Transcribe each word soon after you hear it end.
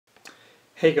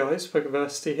Hey guys,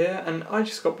 Pokeversity here, and I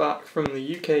just got back from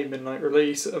the UK midnight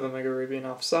release of Omega Ruby and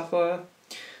Alpha Sapphire.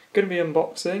 Going to be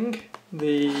unboxing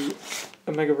the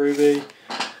Omega Ruby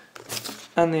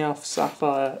and the Alpha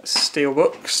Sapphire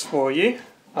Steelbooks for you.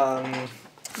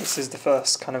 This is the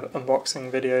first kind of unboxing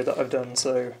video that I've done,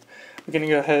 so we're going to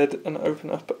go ahead and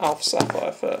open up Alpha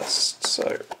Sapphire first.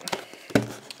 So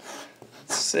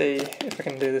let's see if I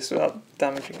can do this without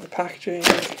damaging the packaging.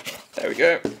 There we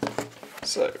go.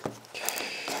 So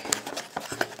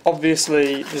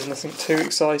obviously there's nothing too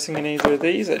exciting in either of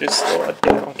these. I just thought I'd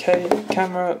get it on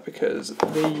camera because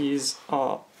these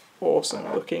are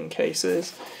awesome looking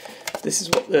cases. This is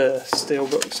what the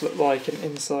steelbooks look like, and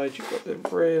inside you've got the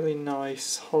really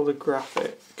nice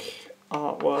holographic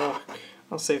artwork.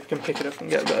 I'll see if I can pick it up and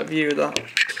get a better view of that.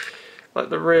 Like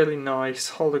the really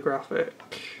nice holographic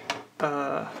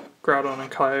Groudon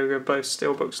and Kyogre, both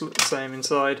steelbooks look the same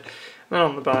inside. And then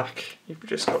on the back you've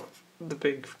just got the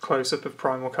big close-up of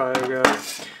Primal Kyogre,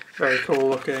 very cool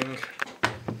looking.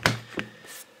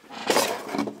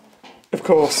 Of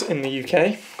course, in the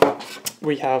UK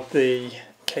we have the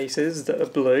cases that are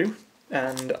blue,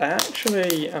 and I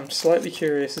actually am slightly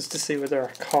curious as to see whether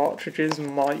our cartridges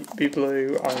might be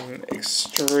blue. I'm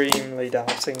extremely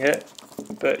doubting it,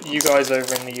 but you guys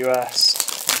over in the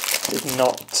US did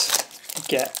not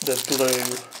get the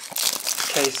blue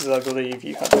cases. I believe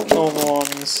you had the normal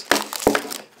ones.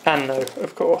 And no,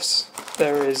 of course,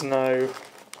 there is no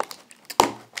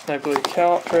blue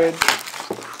cartridge.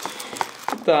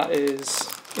 That is,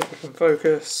 if I can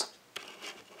focus,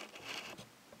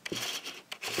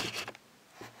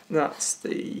 that's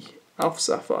the Alpha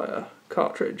Sapphire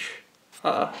cartridge.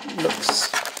 Looks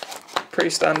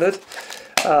pretty standard.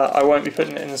 I won't be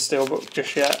putting it in the steelbook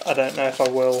just yet. I don't know if I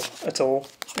will at all.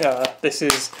 This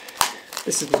is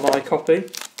my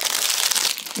copy.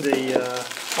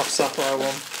 The Alpha Sapphire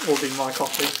one will be my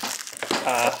copy.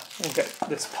 We'll get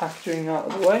this packaging out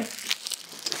of the way.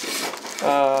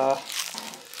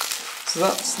 So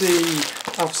that's the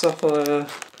Alpha Sapphire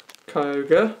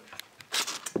Kyogre,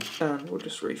 and we'll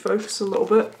just refocus a little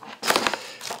bit.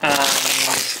 And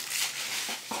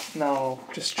now I'll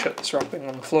just chuck this wrapping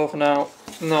on the floor for now,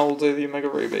 and now we'll do the Omega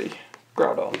Ruby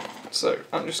Groudon. So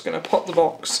I'm just going to pop the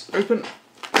box open,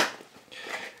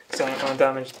 because I don't want to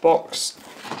damage the box.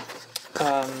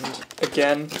 And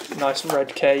again, nice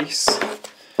red case.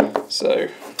 So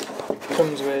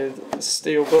comes with the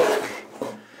steelbook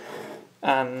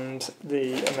and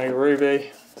the Omega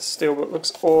Ruby. The steelbook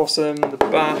looks awesome. The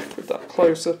back with that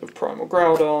close-up of Primal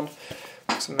Groudon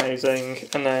looks amazing.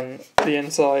 And then the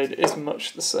inside is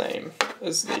much the same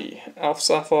as the Alpha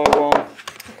Sapphire one. Like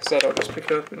I said, I'll just pick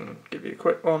it up and give you a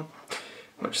quick one.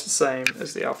 Much the same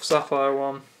as the Alpha Sapphire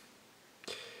one.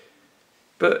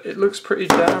 But it looks pretty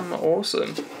damn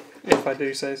awesome, if I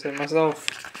do say so myself.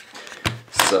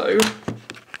 So,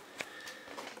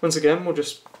 once again, we'll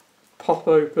just pop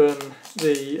open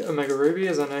the Omega Ruby,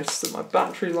 as I noticed that my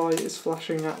battery light is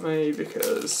flashing at me,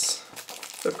 because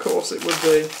of course it would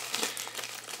be.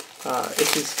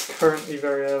 It is currently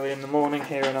very early in the morning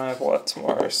here and I have work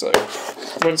tomorrow, so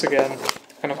once again,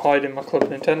 kind of hiding my Club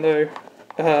Nintendo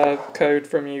code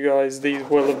from you guys. These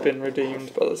will have been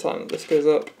redeemed by the time that this goes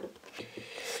up.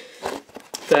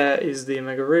 There is the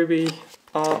Omega Ruby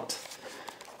art,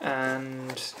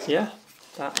 and yeah,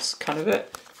 that's kind of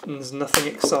it. And there's nothing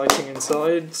exciting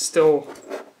inside. Still,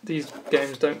 these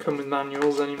games don't come with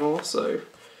manuals anymore, so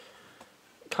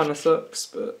it kind of sucks,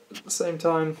 but at the same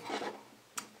time,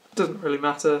 it doesn't really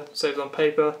matter, saves on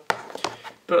paper.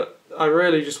 But I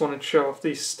really just wanted to show off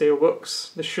these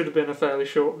steelbooks. This should have been a fairly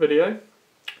short video.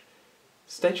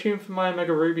 Stay tuned for my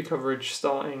Omega Ruby coverage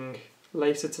starting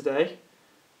later today.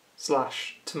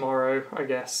 / tomorrow, I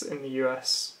guess, in the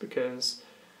US, because,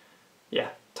 yeah,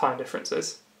 time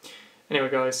differences. Anyway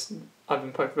guys, I've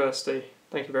been Pokeversity.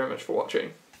 Thank you very much for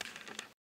watching.